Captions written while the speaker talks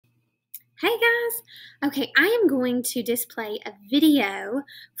Hey guys! Okay, I am going to display a video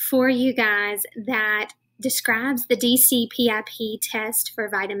for you guys that describes the DC-PIP test for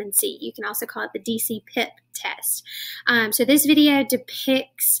vitamin C. You can also call it the DC-PIP test. So this video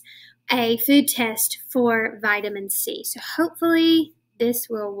depicts a food test for vitamin C. So hopefully this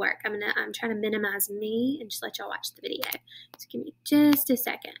will work. I'm trying to minimize me and just let y'all watch the video. So give me just a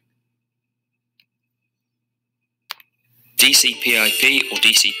second. DC-PIP or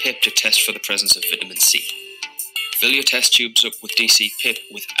DC-PIP to test for the presence of vitamin C. Fill your test tubes up with DC-PIP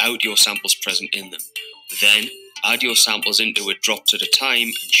without your samples present in them. Then, add your samples into it drops at a time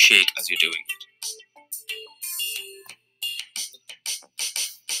and shake as you're doing it.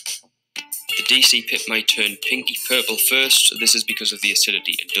 The DC-PIP might turn pinky purple first. This is because of the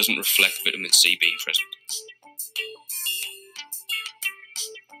acidity and doesn't reflect vitamin C being present.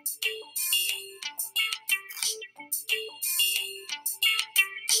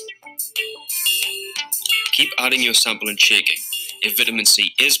 Keep adding your sample and shaking. If vitamin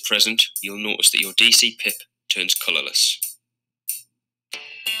C is present, you'll notice that your DC-PIP turns colourless.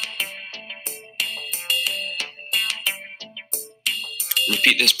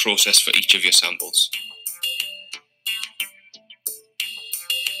 Repeat this process for each of your samples.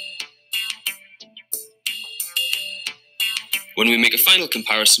 When we make a final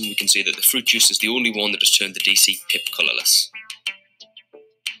comparison, we can see that the fruit juice is the only one that has turned the DC-PIP colourless.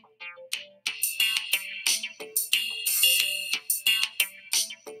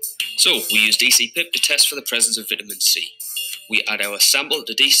 So, we use DC-PIP to test for the presence of vitamin C. We add our sample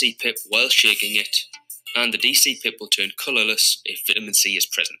to DC-PIP while shaking it, and the DC-PIP will turn colourless if vitamin C is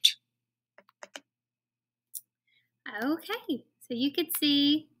present. Okay, so you could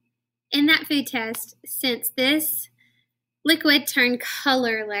see in that food test, since this liquid turned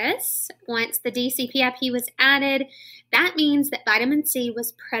colorless once the DC-PIP was added, that means that vitamin C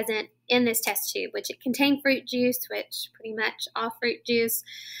was present in this test tube, which it contained fruit juice, which pretty much all fruit juice,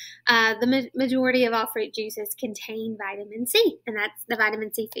 the majority of all fruit juices contain vitamin C, and that's the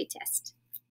vitamin C food test.